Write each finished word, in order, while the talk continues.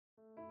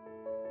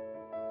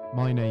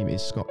My name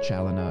is Scott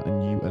Challoner,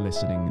 and you are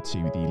listening to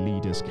the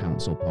Leaders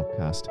Council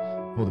podcast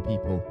for the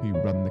people who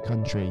run the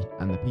country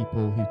and the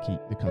people who keep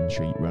the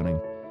country running.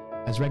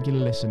 As regular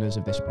listeners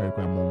of this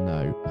programme will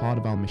know, part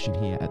of our mission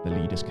here at the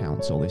Leaders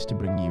Council is to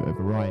bring you a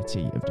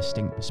variety of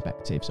distinct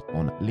perspectives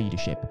on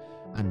leadership.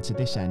 And to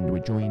this end, we're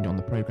joined on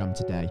the programme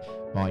today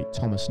by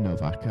Thomas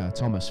Nowak.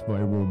 Thomas,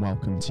 very warm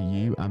welcome to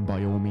you, and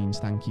by all means,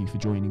 thank you for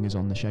joining us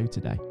on the show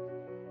today.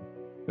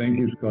 Thank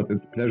you, Scott.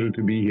 It's a pleasure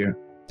to be here.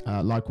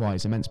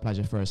 Likewise, immense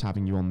pleasure for us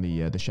having you on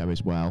the show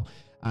as well.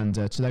 And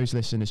to those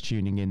listeners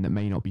tuning in that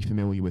may not be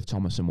familiar with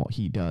Thomas and what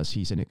he does,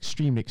 he's an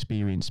extremely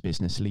experienced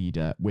business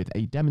leader with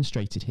a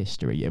demonstrated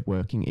history of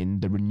working in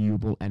the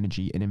renewable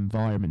energy and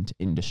environment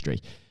industry.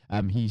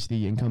 He's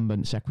the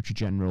incumbent Secretary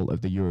General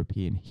of the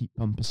European Heat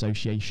Pump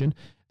Association,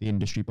 the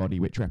industry body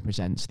which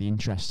represents the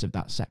interests of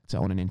that sector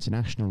on an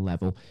international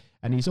level.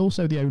 And he's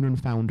also the owner and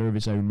founder of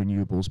his own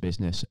renewables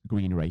business,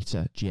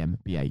 Greenerator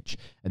GmbH,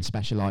 and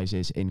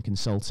specialises in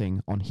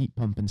consulting on heat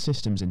pump and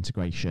systems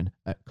integration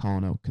at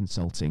Carnot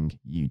Consulting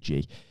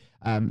UG.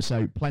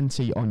 So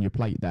plenty on your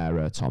plate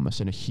there,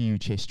 Thomas, and a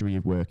huge history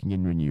of working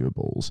in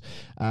renewables.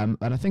 And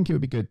I think it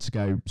would be good to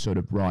go sort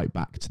of right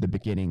back to the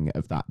beginning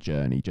of that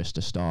journey just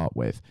to start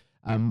with.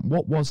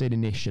 What was it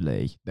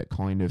initially that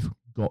kind of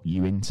got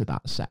you into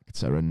that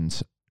sector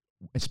and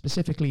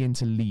specifically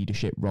into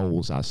leadership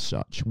roles as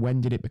such?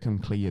 When did it become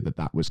clear that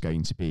that was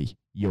going to be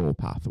your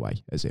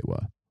pathway, as it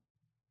were?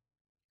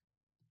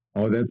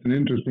 Oh, that's an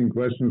interesting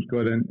question,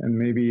 Scott, and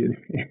maybe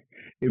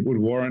it would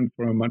warrant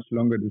for a much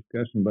longer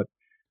discussion. But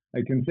I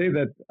can say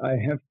that I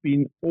have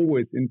been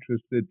always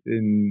interested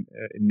in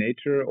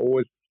nature,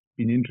 always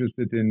been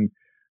interested in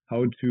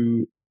how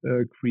to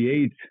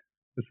create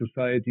a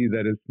society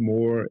that is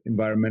more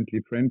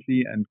environmentally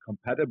friendly and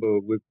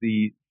compatible with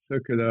the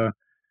circular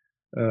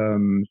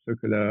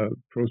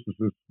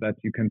processes that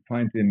you can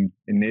find in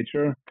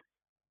nature.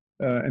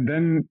 And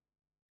then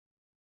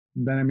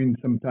I mean,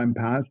 some time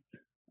passed,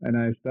 and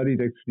I studied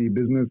actually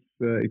business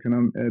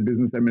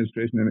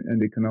administration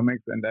and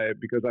economics, and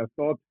because I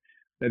thought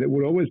that it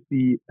would always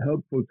be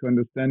helpful to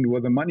understand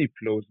where the money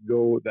flows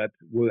go that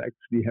will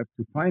actually have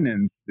to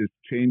finance this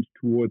change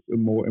towards a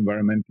more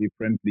environmentally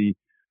friendly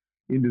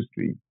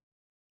industry.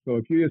 So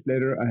a few years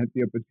later, I had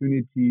the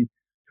opportunity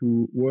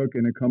to work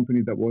in a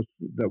company that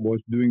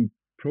was doing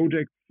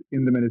projects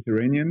in the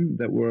Mediterranean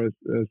that were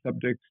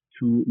subject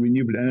to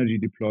renewable energy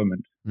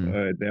deployment.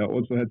 They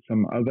also had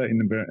some other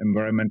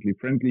environmentally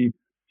friendly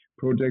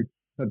projects,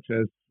 such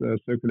as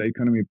circular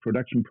economy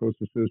production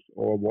processes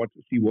or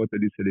seawater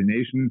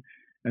desalination.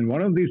 And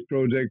one of these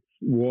projects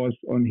was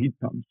on heat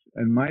pumps.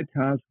 And my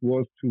task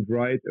was to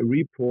write a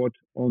report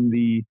on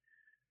the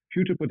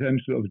future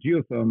potential of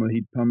geothermal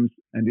heat pumps.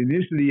 And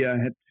initially I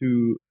had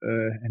to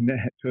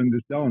turn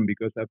this down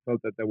because I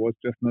felt that there was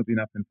just not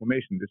enough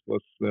information. This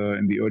was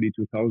in the early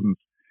 2000s.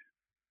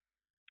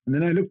 And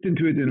then I looked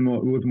into it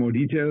with more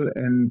detail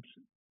and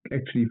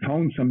actually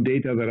found some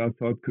data that I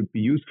thought could be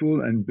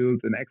useful and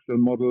built an Excel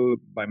model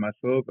by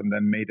myself, and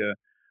then made a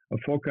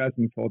forecast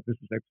and thought this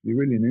is actually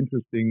really an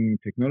interesting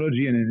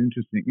technology and an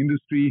interesting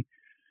industry.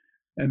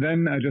 And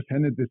then I just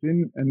handed this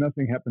in and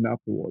nothing happened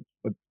afterwards.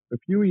 But a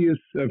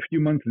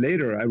few months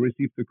later, I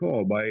received a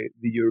call by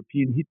the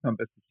European Heat Pump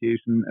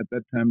Association. At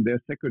that time, their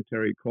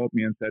secretary called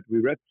me and said, we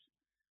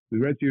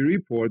read your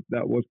report.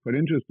 That was quite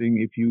interesting.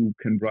 If you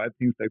can write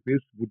things like this,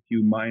 would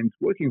you mind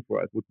working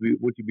for us? Would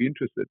you be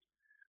interested?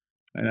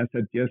 And I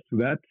said yes to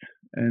that.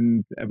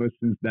 And ever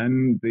since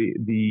then,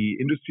 the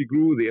industry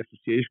grew, the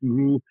association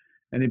grew,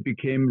 and it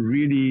became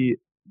really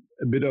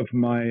a bit of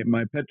my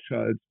pet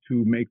child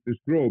to make this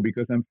grow,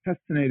 because I'm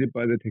fascinated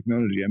by the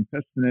technology. I'm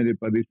fascinated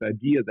by this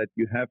idea that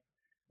you have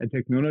a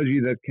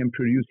technology that can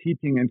produce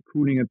heating and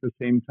cooling at the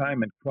same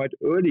time. And quite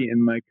early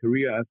in my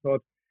career, I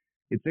thought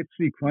it's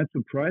actually quite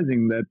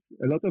surprising that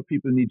a lot of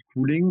people need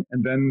cooling,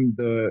 and then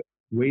the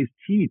waste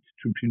heat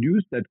to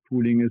produce that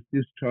cooling is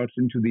discharged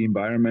into the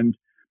environment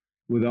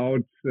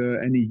without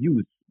any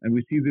use. And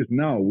we see this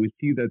now. We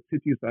see that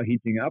cities are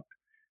heating up.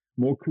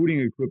 More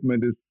cooling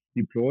equipment is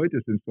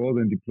installed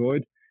and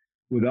deployed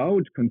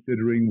without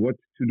considering what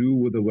to do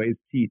with the waste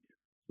heat.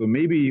 So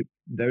maybe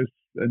there's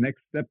a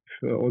next step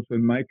also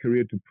in my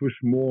career to push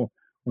more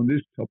on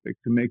this topic,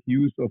 to make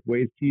use of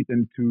waste heat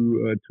and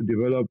to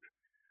develop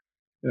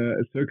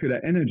a circular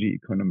energy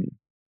economy.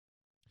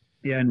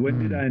 Yeah, and when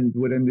did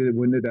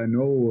I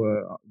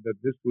know that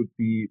this would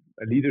be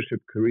a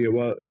leadership career?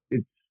 Well,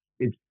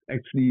 it's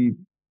actually,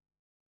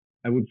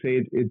 I would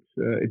say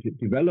it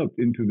developed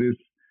into this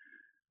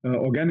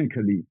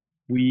organically.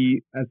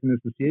 We, as an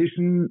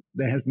association,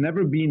 there has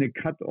never been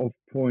a cut-off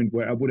point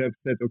where I would have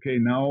said, okay,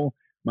 now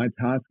my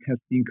task has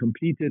been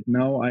completed.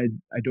 Now I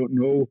don't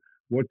know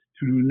what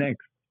to do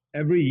next.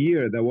 Every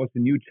year there was a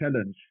new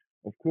challenge.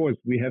 Of course,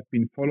 we have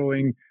been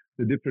following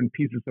the different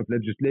pieces of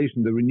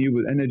legislation, the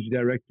Renewable Energy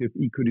Directive,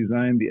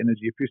 Eco-Design, the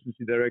Energy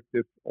Efficiency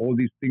Directive, all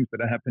these things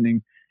that are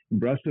happening in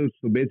Brussels.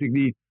 So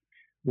basically,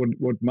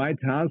 what my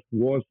task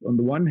was, on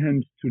the one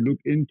hand, to look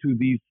into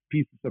these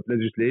pieces of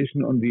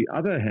legislation, on the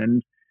other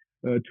hand,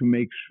 to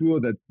make sure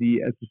that the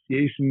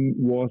association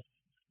was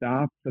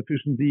staffed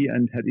sufficiently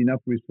and had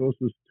enough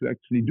resources to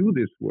actually do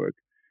this work.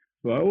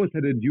 So I always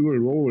had a dual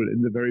role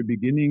in the very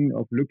beginning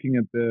of looking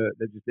at the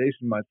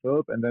legislation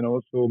myself, and then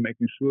also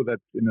making sure that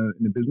in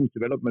a business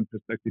development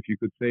perspective, you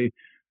could say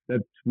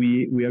that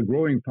we are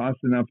growing fast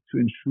enough to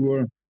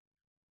ensure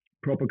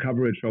proper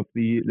coverage of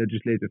the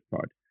legislative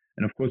part.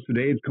 And of course,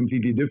 today it's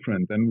completely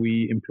different. And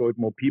we employed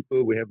more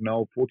people. We have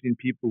now 14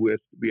 people.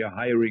 We are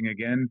hiring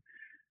again.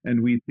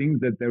 And we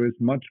think that there is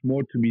much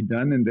more to be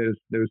done. And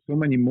there's so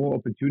many more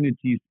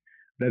opportunities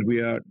that we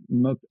are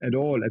not at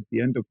all at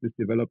the end of this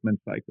development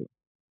cycle.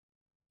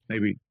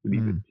 Maybe we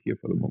leave it here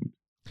for the moment.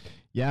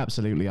 Yeah,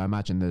 absolutely. I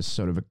imagine there's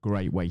sort of a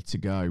great way to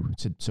go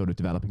to sort of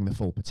developing the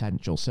full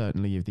potential,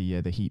 certainly of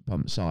the heat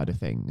pump side of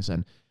things.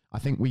 And I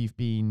think we've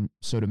been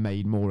sort of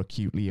made more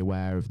acutely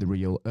aware of the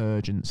real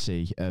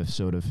urgency of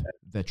sort of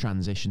the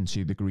transition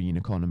to the green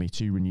economy,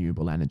 to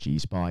renewable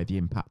energies, by the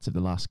impact of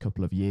the last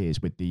couple of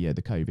years with the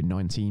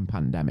COVID-19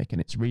 pandemic.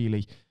 And it's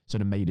really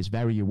sort of made us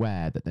very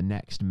aware that the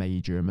next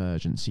major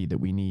emergency that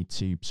we need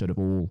to sort of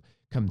all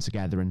come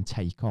together and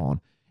take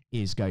on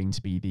is going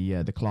to be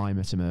the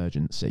climate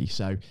emergency.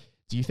 So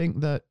do you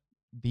think that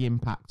the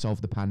impact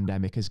of the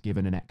pandemic has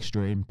given an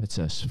extra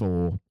impetus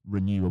for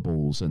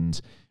renewables,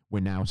 and we're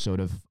now sort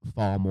of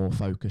far more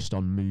focused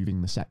on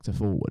moving the sector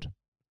forward?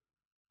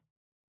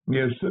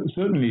 Yes,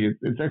 certainly.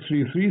 It's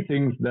actually three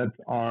things that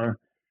are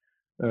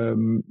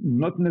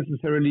not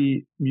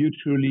necessarily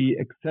mutually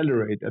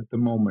accelerate at the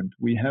moment.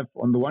 We have,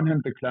 on the one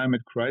hand, the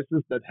climate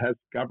crisis that has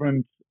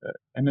governed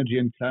energy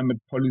and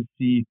climate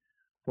policy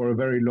for a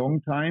very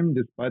long time,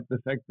 despite the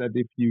fact that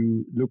if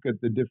you look at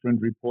the different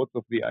reports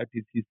of the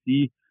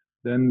IPCC,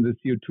 then the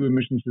CO2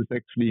 emissions is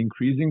actually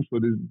increasing. So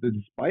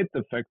despite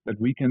the fact that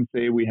we can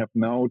say we have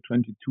now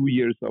 22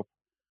 years of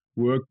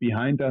work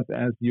behind us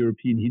as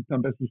European Heat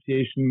Pump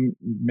Association,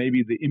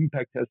 maybe the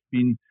impact has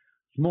been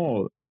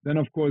small. Then,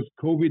 of course,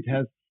 COVID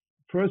has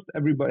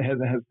everybody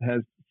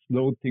has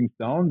slowed things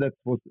down.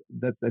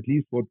 That's at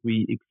least what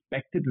we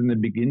expected in the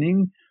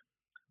beginning.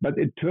 But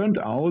it turned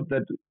out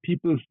that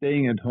people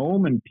staying at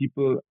home and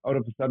people out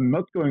of a sudden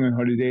not going on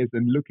holidays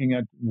and looking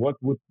at what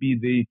would be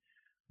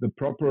the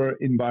proper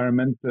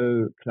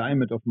environmental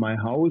climate of my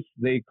house,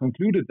 they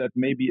concluded that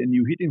maybe a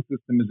new heating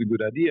system is a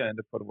good idea, and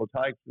a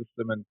photovoltaic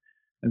system.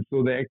 And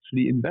so they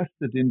actually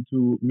invested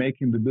into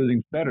making the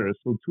buildings better.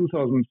 So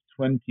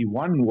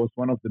 2021 was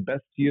one of the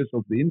best years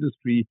of the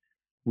industry.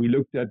 We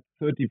looked at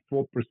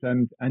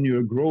 34%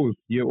 annual growth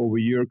year over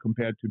year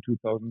compared to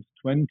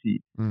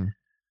 2020.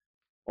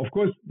 Of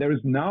course, there is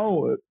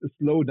now a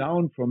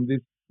slowdown from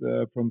this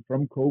from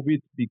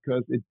COVID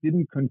because it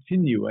didn't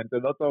continue, and a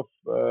lot of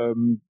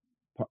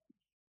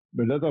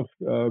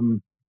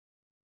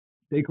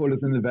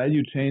stakeholders in the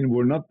value chain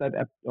were not that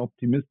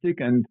optimistic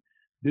and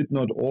did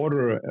not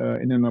order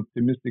in an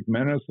optimistic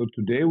manner. So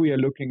today we are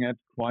looking at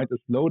quite a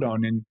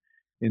slowdown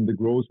in the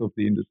growth of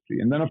the industry.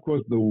 And then, of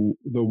course, the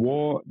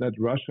war that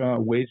Russia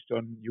waged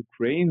on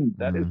Ukraine,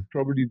 that is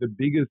probably the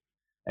biggest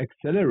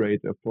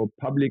accelerator for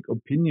public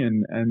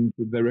opinion and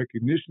the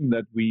recognition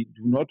that we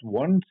do not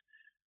want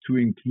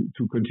to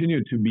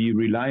continue to be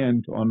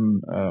reliant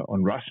on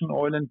Russian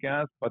oil and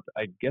gas. But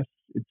I guess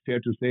it's fair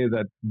to say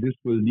that this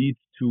will lead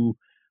to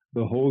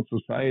the whole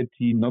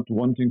society not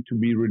wanting to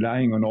be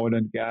relying on oil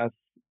and gas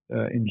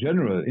in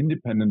general,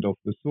 independent of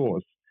the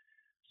source.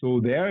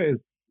 So there is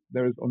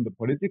on the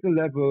political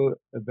level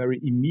a very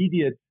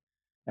immediate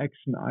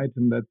action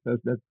item that says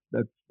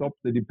that stop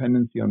the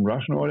dependency on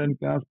Russian oil and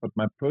gas. But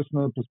my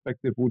personal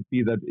perspective would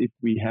be that if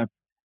we have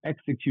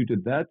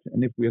executed that,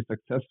 and if we are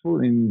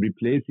successful in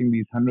replacing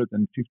these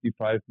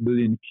 155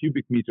 billion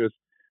cubic meters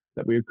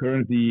that we are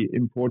currently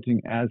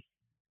importing as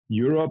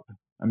Europe,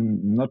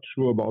 I'm not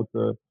sure about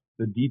the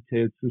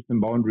detailed system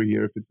boundary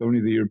here, if it's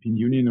only the European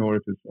Union or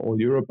if it's all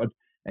Europe, but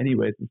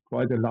anyways, it's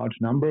quite a large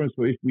number.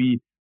 So if we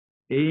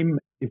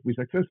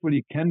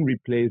successfully can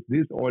replace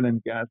this oil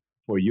and gas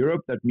for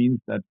Europe, that means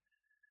that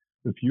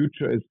the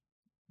future is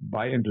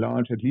by and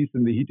large, at least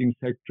in the heating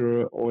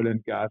sector, oil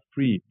and gas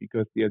free,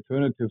 because the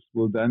alternatives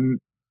will then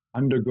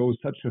undergo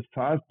such a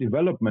fast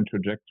development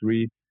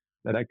trajectory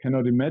that I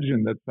cannot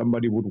imagine that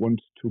somebody would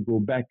want to go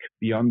back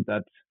beyond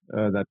that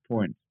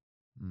point.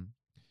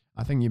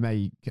 I think you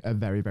make a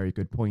very, very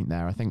good point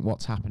there. I think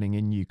what's happening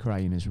in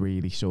Ukraine has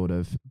really sort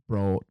of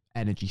brought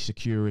energy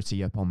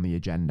security up on the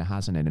agenda,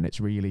 hasn't it? And it's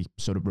really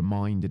sort of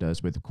reminded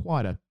us with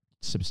quite a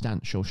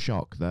substantial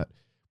shock that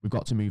we've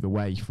got to move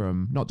away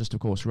from not just, of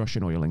course,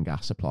 Russian oil and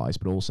gas supplies,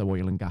 but also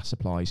oil and gas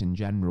supplies in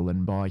general.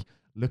 And by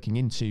looking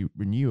into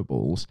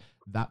renewables,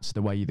 that's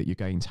the way that you're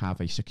going to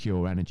have a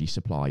secure energy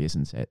supply,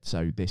 isn't it?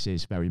 So this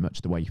is very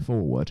much the way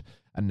forward.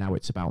 And now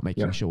it's about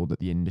making sure that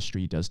the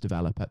industry does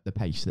develop at the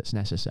pace that's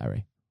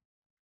necessary.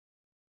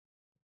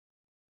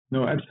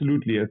 No,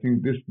 absolutely. I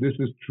think this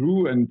is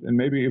true. And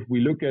maybe if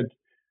we look at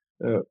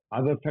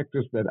other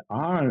factors that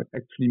are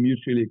actually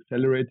mutually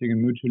accelerating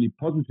and mutually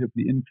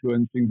positively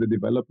influencing the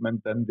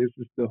development, then this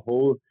is the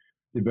whole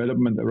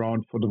development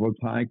around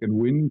photovoltaic and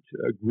wind,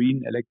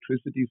 green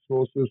electricity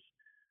sources.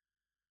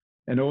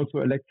 and also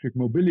electric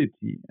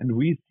mobility. And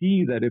we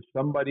see that if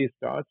somebody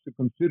starts to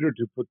consider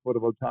to put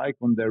photovoltaic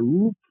on their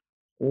roof,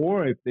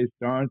 or if they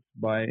start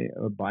by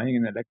buying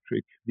an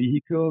electric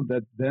vehicle,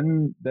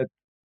 that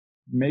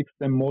makes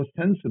them more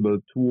sensible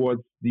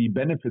towards the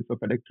benefits of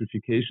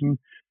electrification.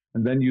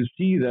 And then you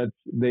see that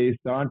they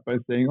start by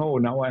saying, oh,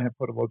 now I have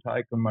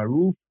photovoltaic on my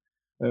roof.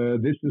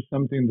 This is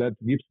something that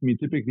gives me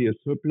typically a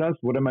surplus.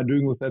 What am I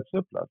doing with that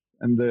surplus?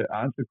 And the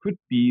answer could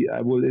be,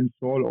 I will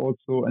install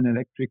also an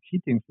electric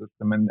heating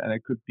system, and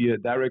it could be a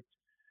direct,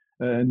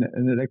 an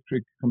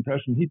electric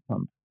compression heat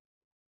pump.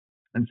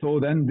 And so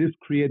then this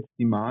creates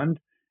demand,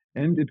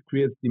 and it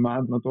creates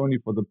demand not only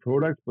for the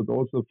product, but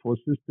also for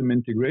system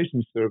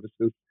integration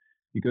services,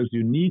 because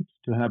you need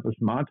to have a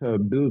smarter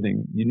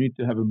building. You need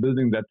to have a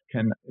building that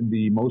can, in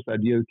the most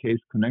ideal case,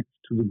 connect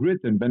to the grid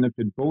and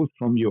benefit both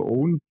from your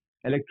own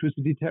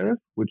electricity tariff,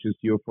 which is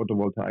your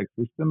photovoltaic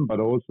system, but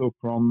also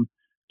from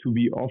to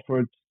be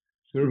offered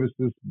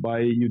services by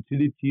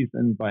utilities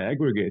and by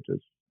aggregators.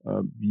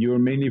 You're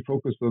mainly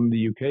focused on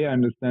the UK, I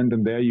understand,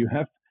 and there you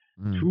have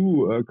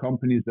two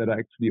companies that are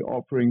actually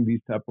offering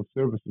these type of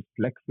services,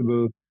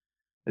 flexible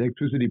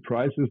electricity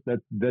prices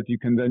that you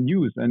can then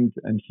use and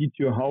heat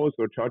your house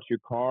or charge your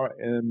car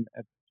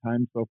at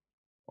times of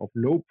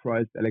low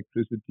priced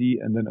electricity,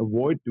 and then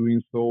avoid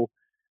doing so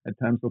at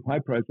times of high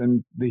price.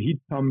 And the heat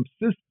pump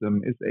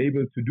system is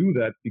able to do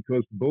that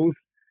because both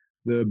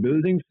the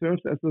building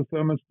serves as a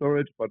thermal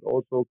storage, but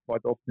also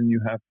quite often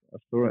you have a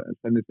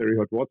sanitary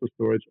hot water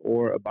storage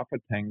or a buffer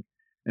tank,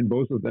 and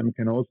both of them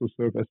can also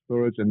serve as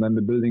storage. And then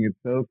the building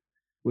itself,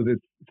 with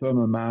its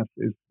thermal mass,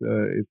 is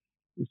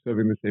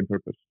serving the same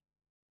purpose.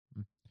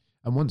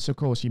 And once, of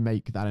course, you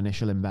make that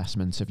initial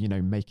investment of,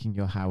 making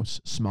your house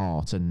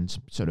smart and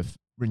sort of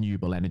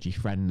renewable energy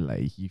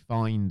friendly, you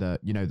find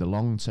that, the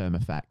long-term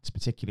effects,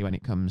 particularly when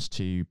it comes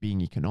to being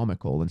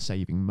economical and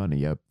saving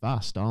money, are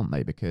vast, aren't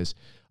they? Because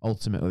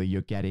ultimately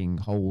you're getting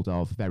hold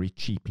of very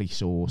cheaply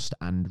sourced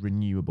and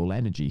renewable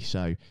energy.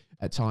 So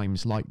at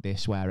times like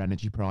this, where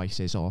energy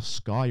prices are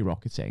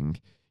skyrocketing,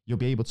 you'll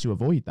be able to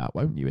avoid that,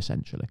 won't you,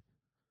 essentially?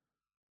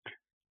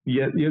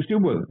 Yes, you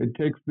will. It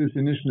takes this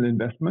initial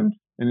investment,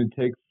 and it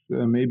takes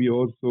maybe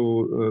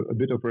also a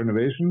bit of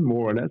renovation,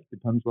 more or less,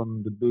 depends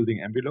on the building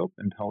envelope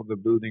and how the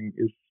building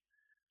is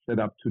set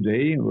up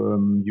today.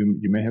 You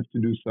may have to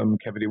do some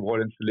cavity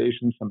wall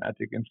insulation, some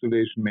attic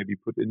insulation, maybe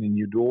put in a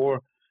new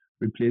door,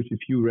 replace a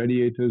few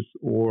radiators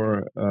or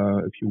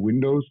a few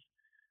windows.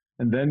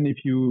 And then if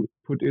you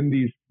put in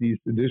these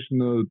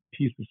additional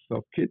pieces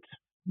of kit,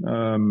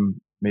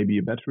 maybe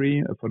a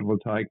battery, a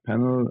photovoltaic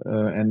panel,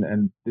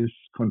 and this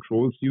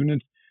controls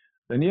unit,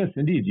 then yes,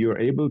 indeed, you're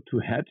able to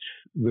hedge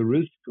the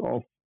risk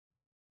of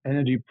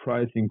energy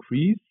price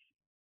increase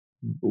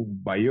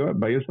by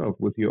yourself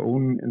with your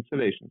own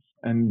installations.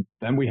 And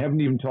then we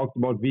haven't even talked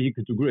about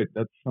vehicle to grid.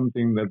 That's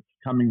something that's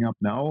coming up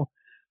now,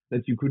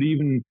 that you could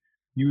even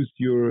use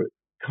your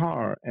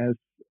car as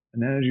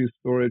an energy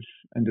storage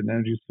and an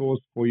energy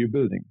source for your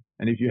building.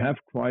 And if you have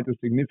quite a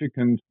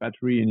significant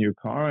battery in your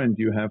car and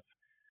you have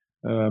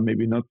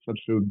maybe not such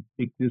a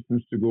big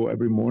distance to go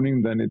every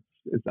morning, then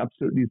it's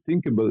absolutely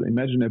thinkable,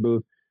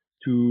 imaginable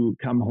to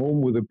come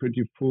home with a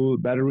pretty full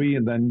battery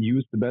and then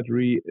use the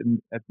battery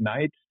at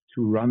night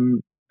to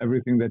run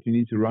everything that you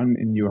need to run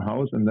in your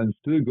house, and then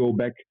still go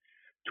back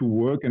to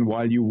work. And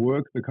while you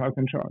work, the car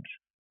can charge.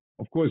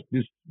 Of course,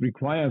 this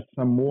requires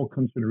some more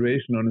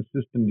consideration on a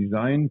system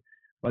design,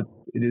 but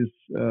it is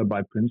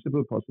by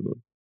principle possible.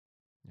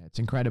 Yeah, it's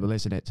incredible,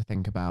 isn't it, to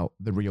think about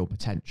the real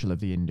potential of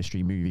the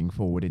industry moving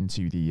forward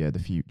into the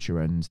future.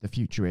 And the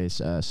future is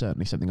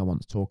certainly something I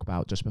want to talk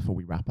about just before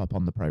we wrap up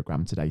on the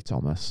programme today,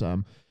 Thomas.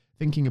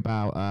 Thinking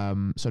about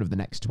sort of the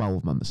next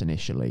 12 months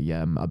initially,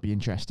 I'd be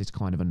interested to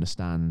kind of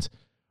understand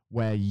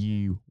where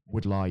you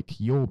would like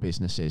your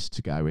businesses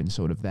to go in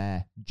sort of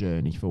their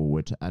journey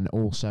forward, and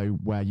also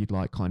where you'd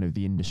like kind of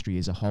the industry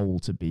as a whole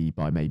to be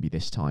by maybe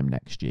this time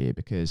next year,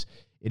 because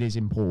it is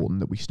important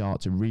that we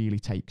start to really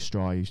take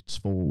strides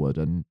forward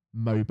and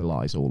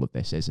mobilise all of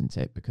this, isn't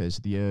it? Because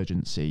the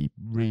urgency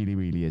really,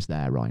 really is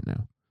there right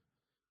now.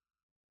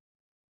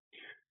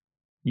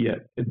 Yeah,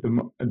 at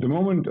the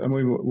moment, I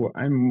mean,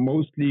 I'm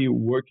mostly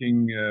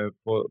working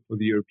for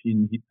the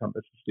European Heat Pump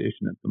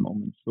Association at the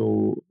moment.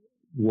 So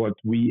what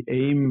we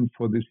aim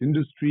for this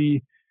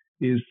industry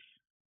is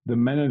the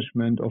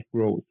management of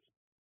growth.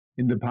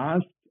 In the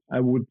past, I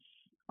would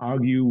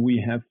argue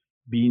we have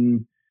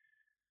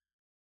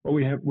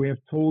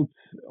told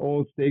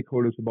all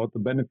stakeholders about the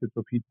benefits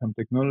of heat pump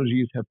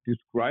technologies, have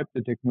described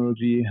the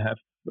technology, have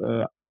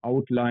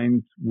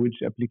outlined which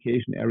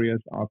application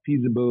areas are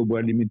feasible,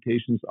 where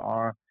limitations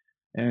are,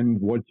 and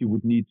what you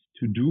would need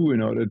to do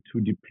in order to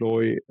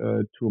deploy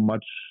to a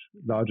much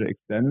larger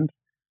extent.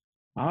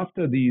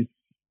 After these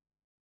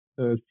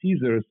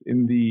seizures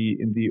in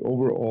the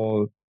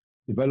overall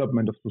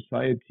development of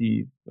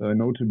society,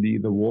 notably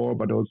the war,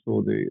 but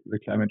also the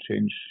climate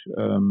change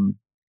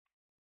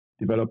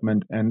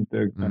development and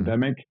the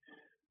pandemic,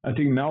 I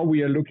think now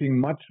we are looking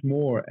much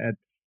more at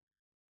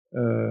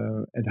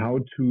how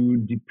to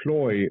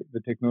deploy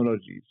the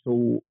technology.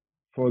 So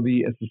for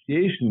the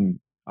association,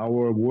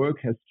 our work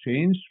has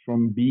changed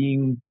from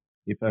being,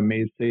 if I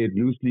may say it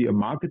loosely, a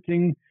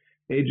marketing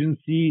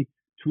agency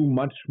to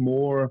much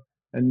more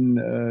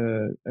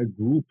a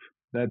group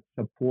that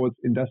supports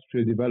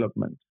industrial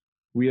development.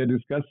 We are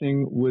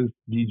discussing with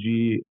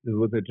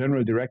the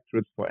General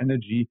Directorates for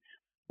Energy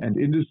and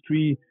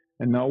Industry,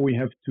 and now we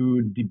have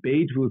to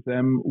debate with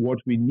them what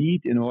we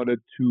need in order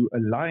to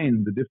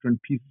align the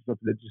different pieces of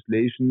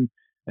legislation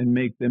and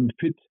make them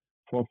fit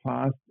for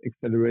fast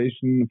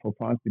acceleration, for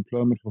fast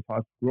deployment, for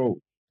fast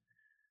growth.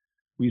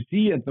 We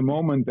see at the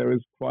moment there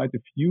is quite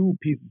a few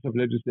pieces of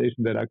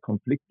legislation that are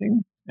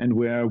conflicting and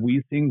where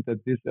we think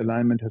that this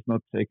alignment has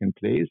not taken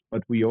place,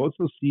 but we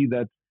also see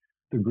that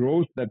the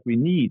growth that we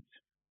need,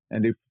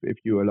 and if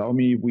you allow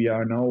me, we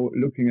are now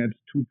looking at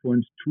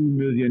 2.2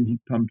 million heat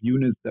pump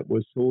units that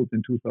were sold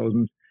in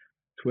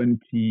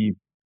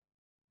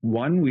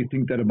 2021. We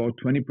think that about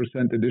 20%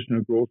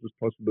 additional growth is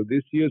possible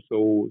this year.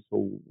 So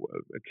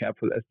a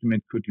careful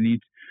estimate could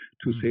lead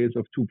to sales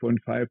of 2.5,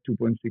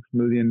 2.6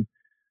 million,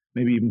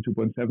 maybe even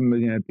 2.7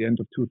 million at the end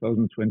of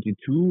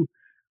 2022.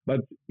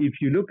 But if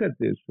you look at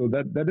this, so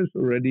that is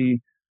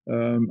already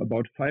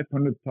about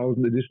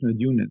 500,000 additional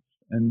units.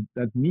 And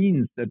that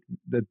means that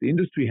the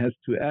industry has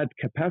to add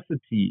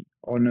capacity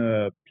on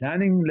a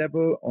planning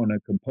level, on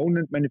a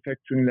component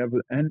manufacturing level,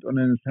 and on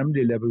an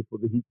assembly level for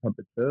the heat pump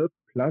itself,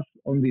 plus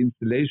on the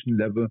installation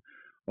level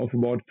of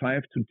about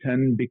 5 to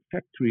 10 big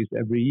factories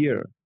every year.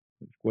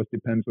 Of course,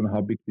 depends on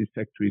how big these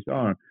factories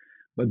are.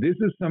 But this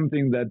is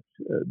something that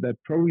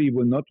probably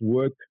will not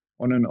work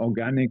on an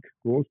organic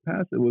growth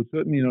path. It will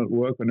certainly not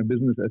work on a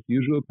business as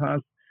usual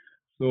path.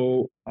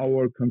 So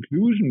our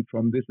conclusion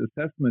from this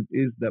assessment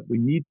is that we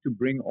need to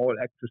bring all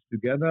actors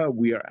together.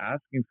 We are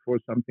asking for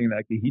something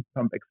like a heat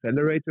pump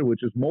accelerator,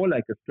 which is more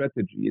like a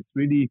strategy. It's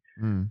really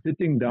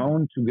sitting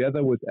down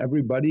together with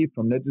everybody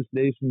from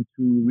legislation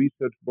to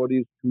research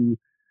bodies to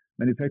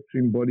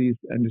manufacturing bodies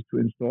and to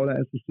installer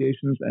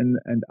associations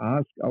and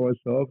ask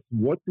ourselves,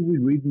 what do we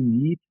really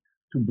need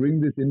to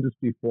bring this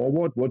industry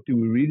forward? What do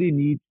we really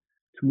need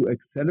to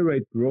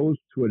accelerate growth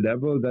to a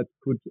level that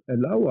could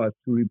allow us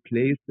to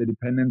replace the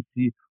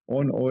dependency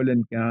on oil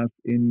and gas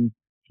in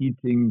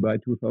heating by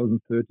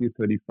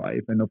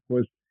 2030-35. And of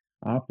course,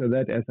 after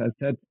that, as I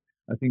said,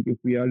 I think if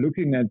we are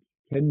looking at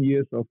 10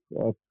 years of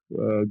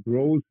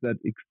growth that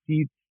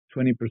exceeds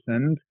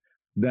 20%,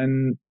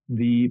 then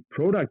the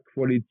product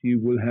quality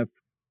will have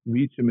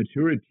reached a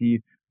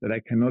maturity that I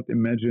cannot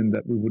imagine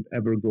that we would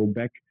ever go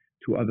back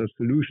to other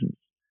solutions.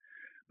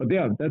 But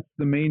yeah, that's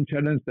the main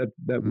challenge that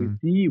we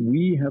see.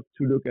 We have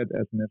to look at,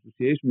 as an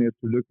association, we have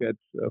to look at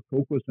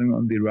focusing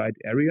on the right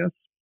areas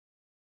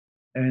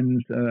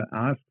and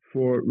ask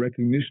for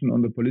recognition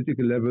on the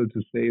political level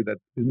to say that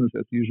business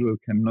as usual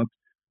cannot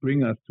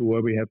bring us to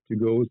where we have to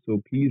go. So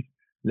please,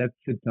 let's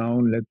sit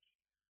down, let's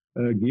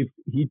give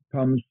heat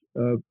pumps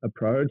a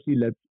priority.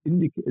 Let's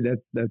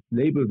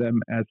label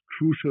them as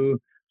crucial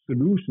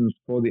solutions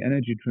for the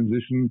energy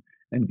transition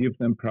and give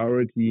them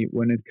priority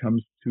when it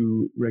comes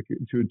to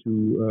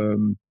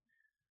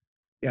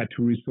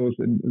resource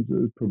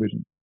and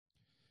provision.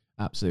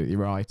 Absolutely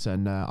right,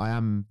 and I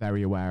am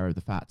very aware of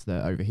the fact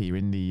that over here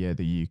in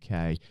the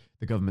UK,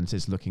 the government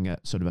is looking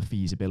at sort of a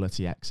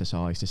feasibility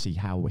exercise to see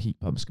how heat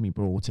pumps can be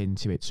brought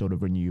into its sort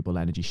of renewable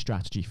energy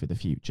strategy for the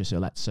future. So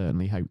let's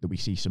certainly hope that we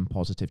see some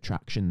positive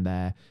traction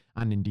there,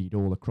 and indeed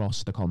all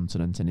across the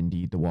continent and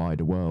indeed the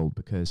wider world,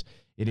 because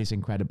it is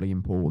incredibly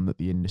important that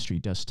the industry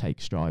does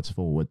take strides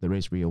forward. There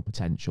is real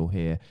potential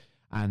here.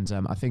 And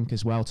I think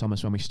as well,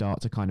 Thomas, when we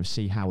start to kind of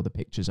see how the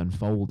picture's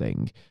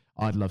unfolding,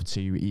 I'd love to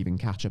even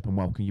catch up and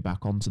welcome you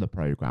back onto the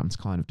programme to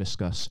kind of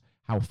discuss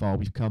how far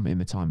we've come in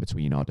the time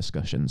between our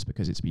discussions,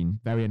 because it's been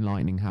very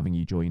enlightening having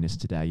you join us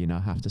today, and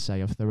I have to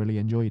say I've thoroughly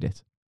enjoyed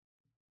it.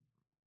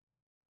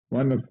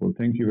 Wonderful.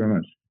 Thank you very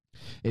much.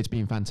 It's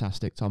been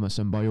fantastic, Thomas,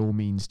 and by all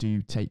means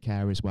do take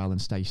care as well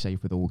and stay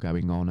safe with all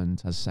going on, and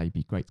as I say,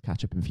 be great to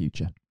catch up in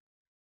future.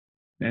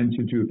 And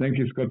you too. Thank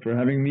you, Scott, for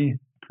having me.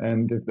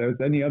 And if there's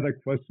any other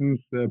questions,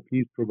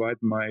 please provide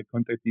my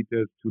contact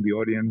details to the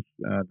audience,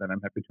 then I'm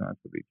happy to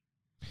answer these.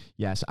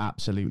 Yes,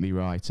 absolutely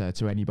right.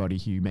 To anybody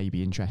who may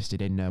be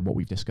interested in what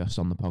we've discussed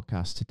on the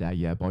podcast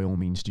today, by all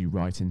means do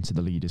write into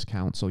the Leaders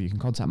Council. You can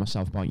contact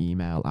myself by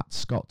email at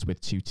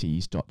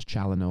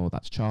scott.challenor,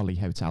 that's Charlie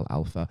Hotel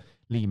Alpha,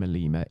 Lima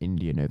Lima,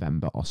 India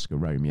November, Oscar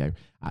Romeo,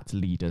 at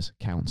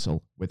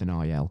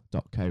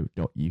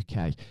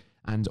leaderscouncil.co.uk.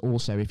 And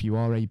also, if you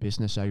are a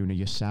business owner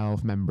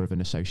yourself, member of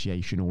an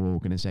association or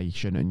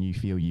organisation, and you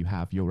feel you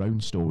have your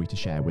own story to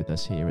share with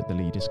us here at the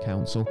Leaders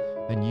Council,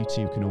 then you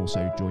too can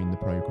also join the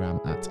programme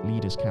at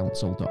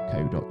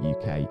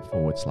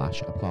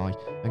leaderscouncil.co.uk/apply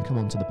and come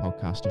onto the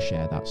podcast to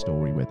share that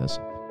story with us.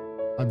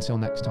 Until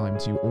next time,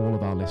 to all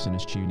of our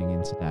listeners tuning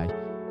in today,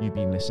 you've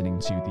been listening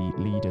to the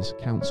Leaders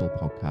Council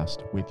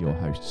podcast with your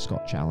host,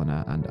 Scott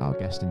Challoner, and our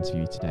guest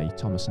interview today,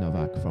 Thomas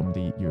Nowak from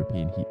the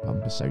European Heat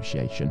Pump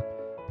Association.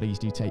 Please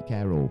do take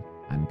care all,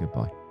 and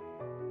goodbye.